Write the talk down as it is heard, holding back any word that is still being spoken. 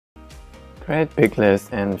Create picklist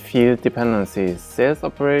and field dependencies. Sales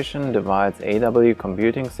operation divides AW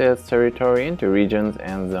computing sales territory into regions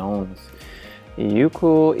and zones.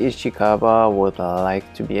 Yuko Ishikawa would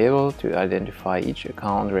like to be able to identify each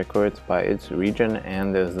account records by its region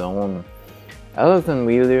and the zone. Alison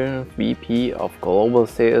Wheeler, VP of Global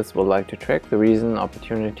Sales, would like to track the reason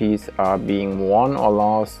opportunities are being won or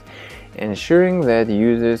lost, ensuring that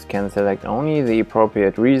users can select only the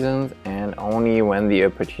appropriate reasons and only when the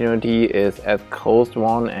opportunity is at closed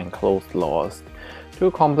won and closed lost. To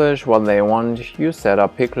accomplish what they want, you set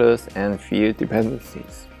up picklists and field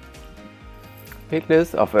dependencies.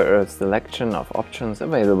 Picklists offer a selection of options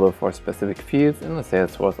available for specific fields in the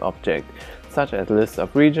Salesforce object, such as lists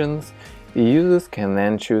of regions. The users can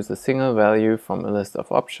then choose a single value from a list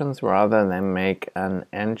of options rather than make an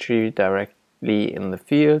entry directly in the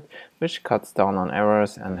field, which cuts down on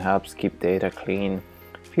errors and helps keep data clean.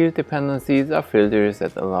 Field dependencies are filters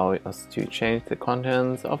that allow us to change the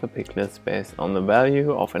contents of a picklist based on the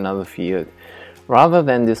value of another field. Rather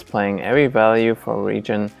than displaying every value for a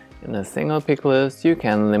region in a single picklist, you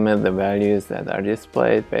can limit the values that are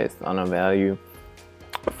displayed based on a value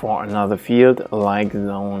for another field, like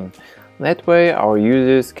zone. That way, our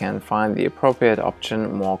users can find the appropriate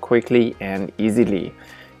option more quickly and easily.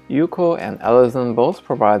 Yuko and Alison both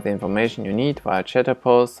provide the information you need via chatter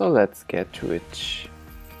posts, so let's get to it.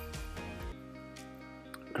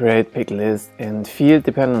 Create picklist and field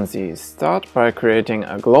dependencies. Start by creating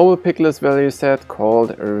a global picklist value set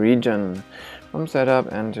called a region. From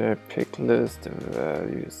setup, enter picklist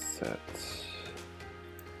value set.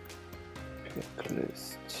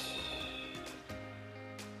 Picklist.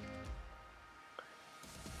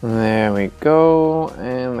 There we go,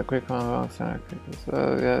 and the quick one box,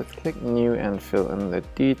 let's click new and fill in the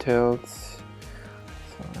details.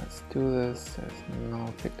 So let's do this. There's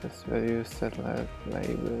no picklist value set,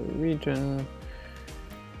 label region.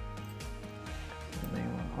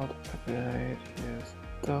 Name will auto-populate. Here's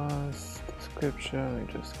does description.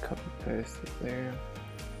 We just copy paste it there.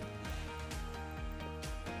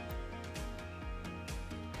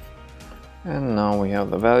 And now we have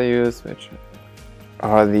the values, which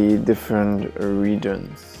are the different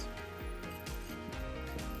regions.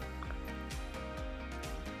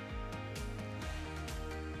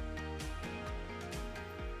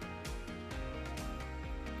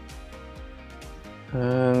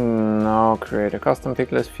 And now create a custom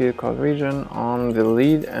picklist field called region on the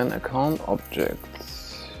lead and account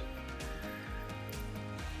objects.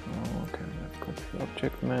 Okay, let's go to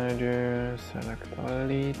object manager, select our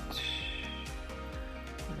lead.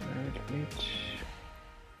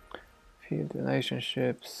 Field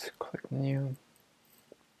relationships, click new.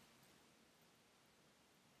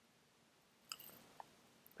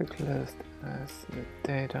 Picklist as the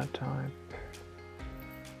data type.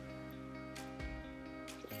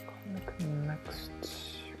 Click next.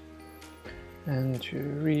 And to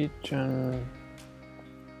region,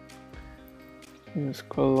 use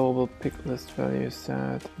global picklist value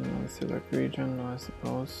set and then select region, I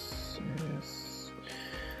suppose. Yes.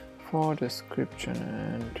 For description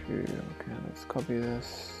and okay, let's copy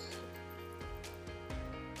this.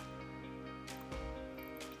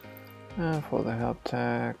 And for the help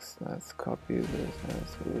tags, let's copy this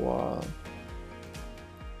as well.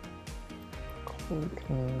 Click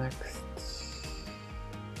next.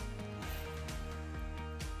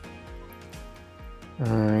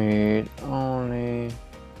 Read only.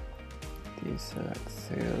 Deselect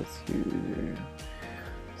sales user.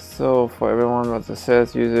 So for everyone but the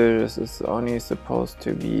sales user, this is only supposed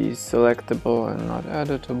to be selectable and not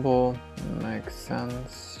editable. Makes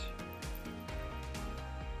sense.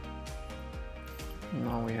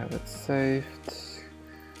 Now we have it saved.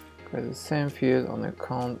 Create the same field on the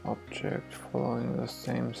account object following the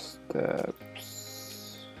same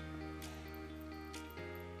steps.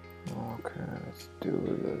 Okay, let's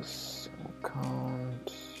do this.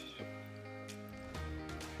 Account,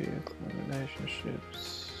 field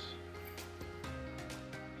relationships.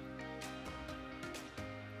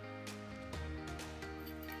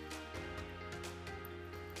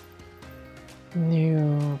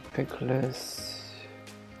 New picklist.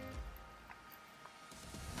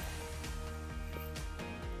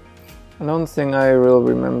 I don't think I will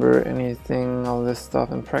remember anything of this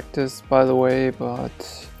stuff in practice, by the way,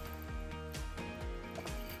 but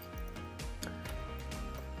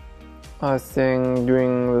I think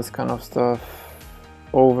doing this kind of stuff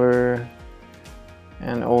over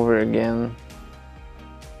and over again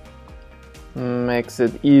makes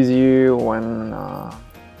it easier when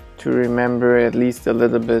to remember at least a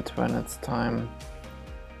little bit when it's time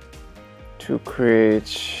to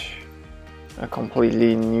create a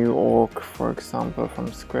completely new org, for example,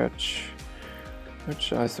 from scratch,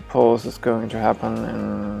 which I suppose is going to happen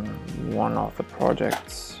in one of the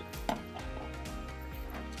projects.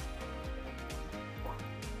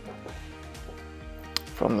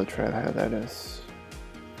 From the trailhead, that is.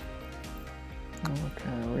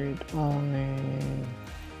 Okay, read only.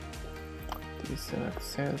 Deselect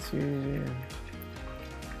sales user.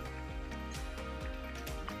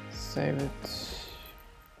 Save it.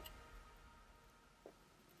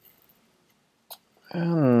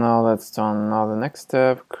 And now that's done. Now the next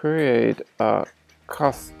step, create a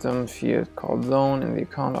custom field called zone in the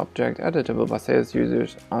account object, editable by sales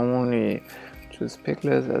users only. Choose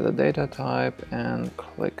Picklist as a data type and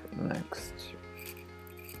click next.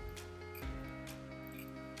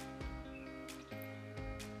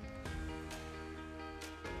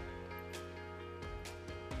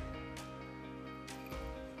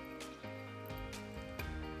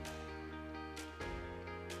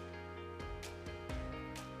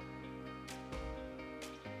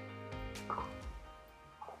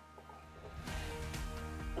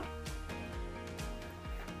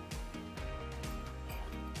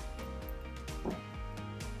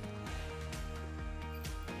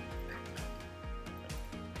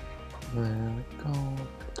 There we go,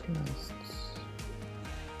 Picklists.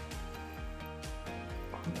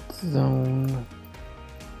 Zone.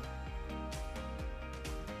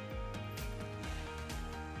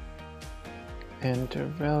 Enter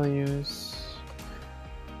values,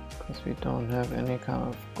 because we don't have any kind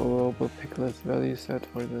of global Picklist value set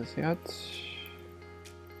for this yet.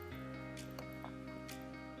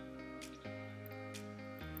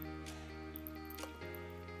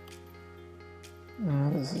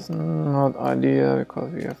 This is not ideal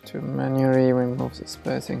because we have to manually remove the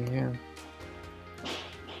spacing here.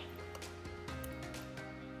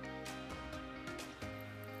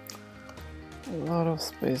 A lot of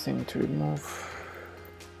spacing to remove.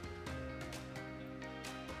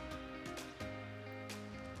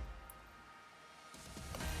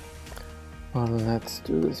 Well, let's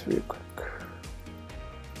do this real quick.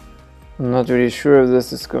 I'm not really sure if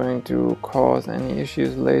this is going to cause any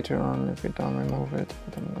issues later on if we don't remove it,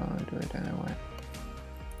 but I'm gonna do it anyway.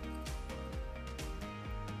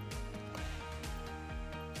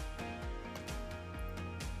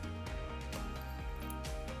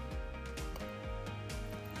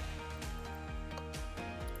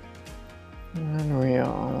 And we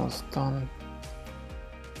are almost done.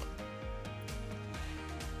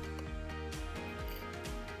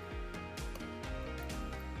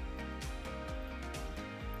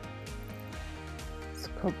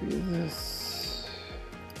 Copy this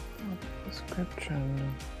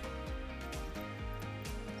description.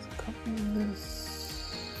 Let's copy this.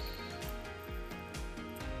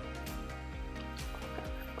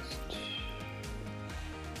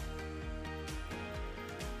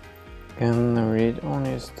 Again, the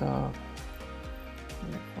read-only stuff.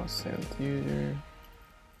 For sales user.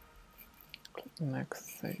 Click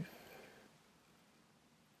next, save.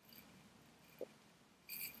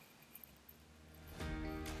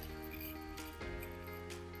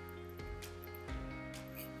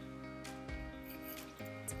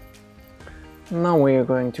 Now we are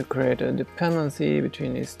going to create a dependency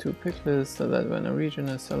between these two picklists so that when a region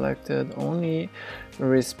is selected, only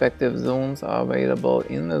respective zones are available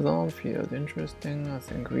in the zone field. Interesting. I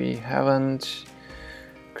think we haven't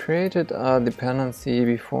created a dependency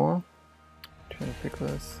before between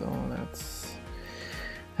picklists, so let's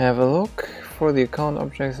have a look. For the account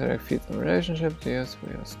object, select fields and relationships. Yes,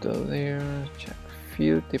 we are still there. Check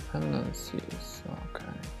field dependencies. Okay.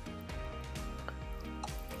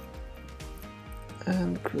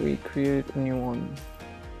 And we create a new one.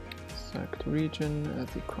 Select region as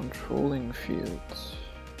the controlling field.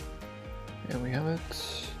 Here we have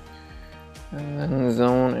it. And then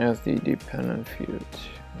zone as the dependent field.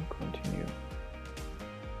 And continue.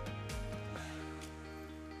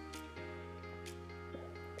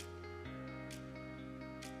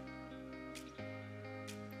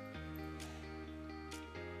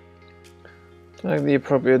 Select the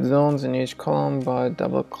appropriate zones in each column by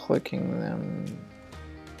double-clicking them.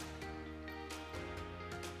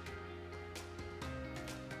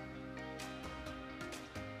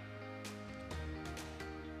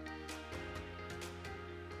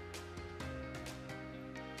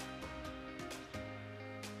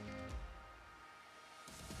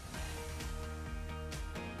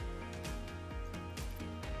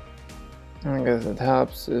 I guess it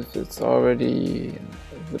helps if it's already,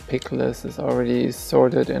 the pick list is already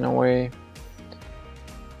sorted in a way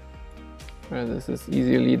where this is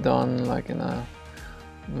easily done, like in a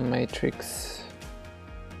matrix.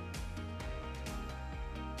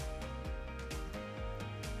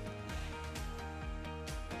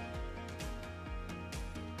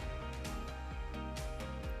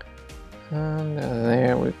 And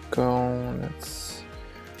there we go. Let's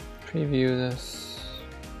preview this.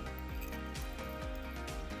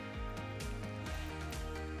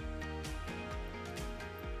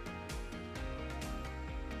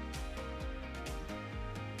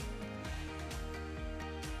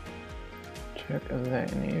 Check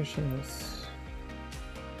alineations.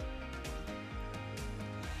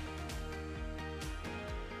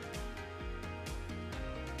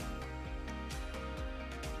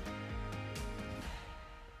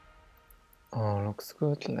 Oh, looks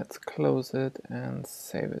good. Let's close it and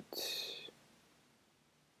save it.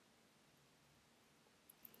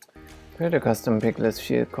 Create a custom picklist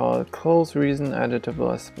field called close reason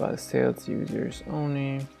editable by sales users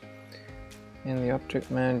only. In the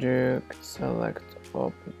object manager, select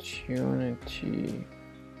opportunity.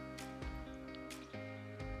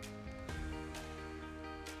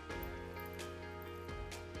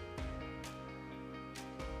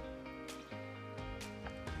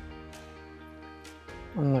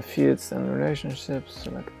 On the fields and relationships,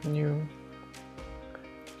 select new.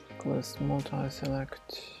 List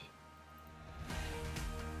multi-select.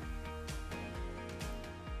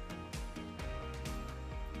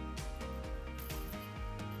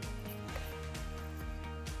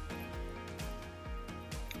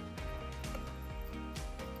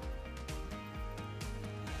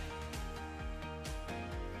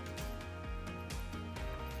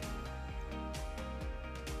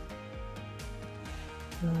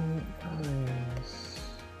 Values.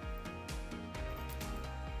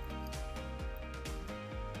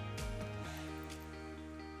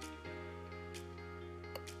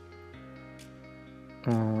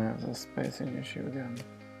 Oh, we have the spacing issue again.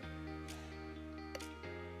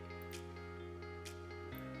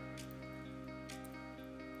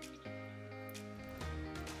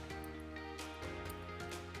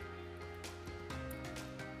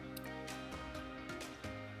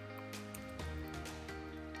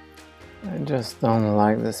 I just don't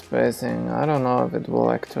like the spacing. I don't know if it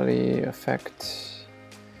will actually affect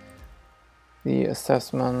the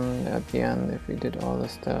assessment at the end if we did all the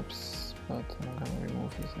steps, but I'm gonna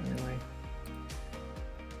remove this anyway.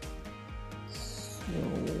 So,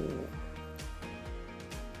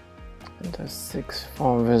 enter 6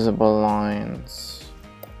 for visible lines.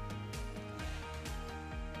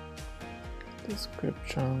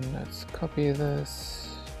 Description, let's copy this.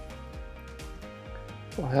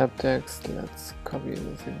 For help text, let's copy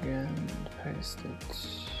this again and paste it.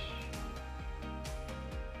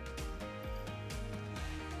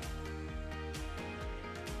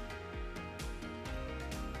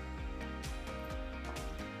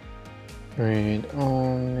 Read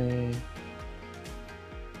only.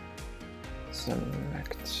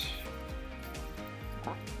 Select.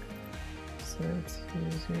 Sales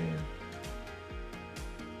user.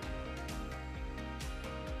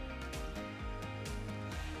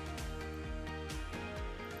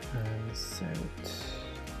 And save it.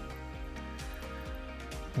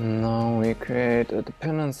 Now we create a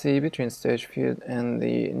dependency between stage field and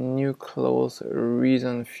the new close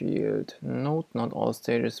reason field. Note, not all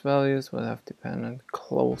stages values will have dependent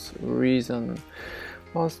close reason.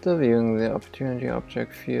 While still viewing the opportunity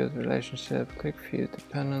object field relationship, click field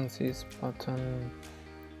dependencies button.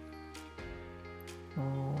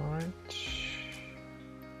 Alright.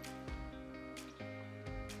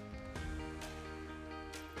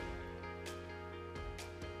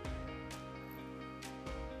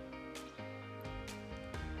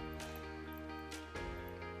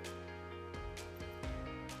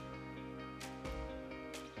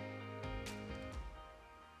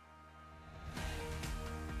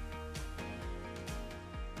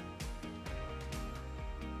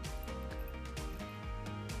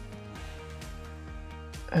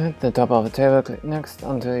 At the top of the table, click Next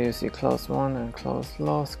until you see close one and close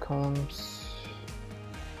loss columns.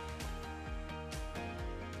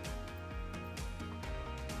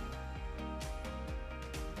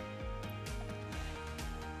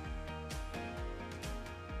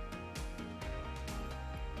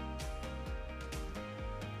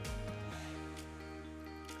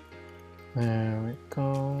 There we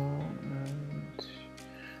go. And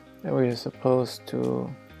then we're supposed to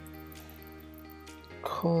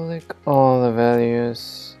click all the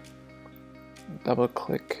values, double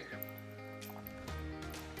click.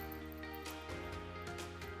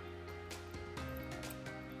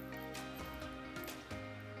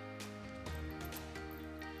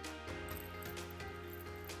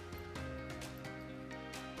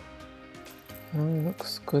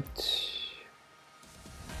 Looks good.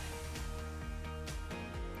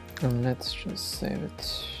 And let's just save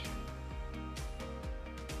it.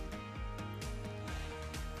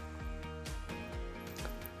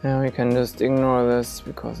 Now we can just ignore this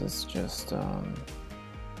because it's just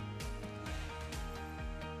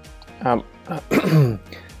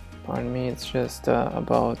pardon me, it's just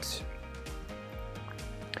about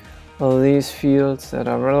these fields that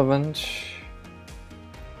are relevant.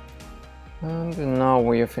 And now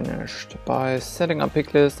we are finished. By setting up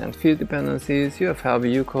picklist and field dependencies, you have helped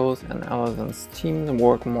Yuko's and Allison's team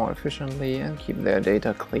work more efficiently and keep their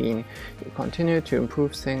data clean. You continue to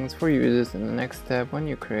improve things for users in the next step when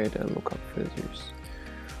you create a lookup filters.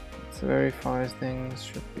 Let's verify things,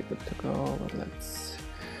 should be good to go, but let's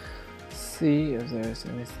see if there's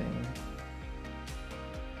anything.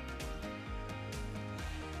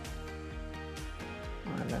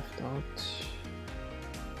 I left out.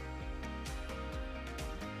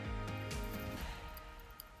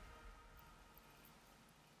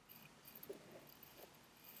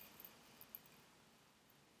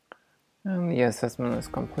 And the assessment is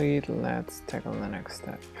complete. Let's tackle the next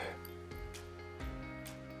step.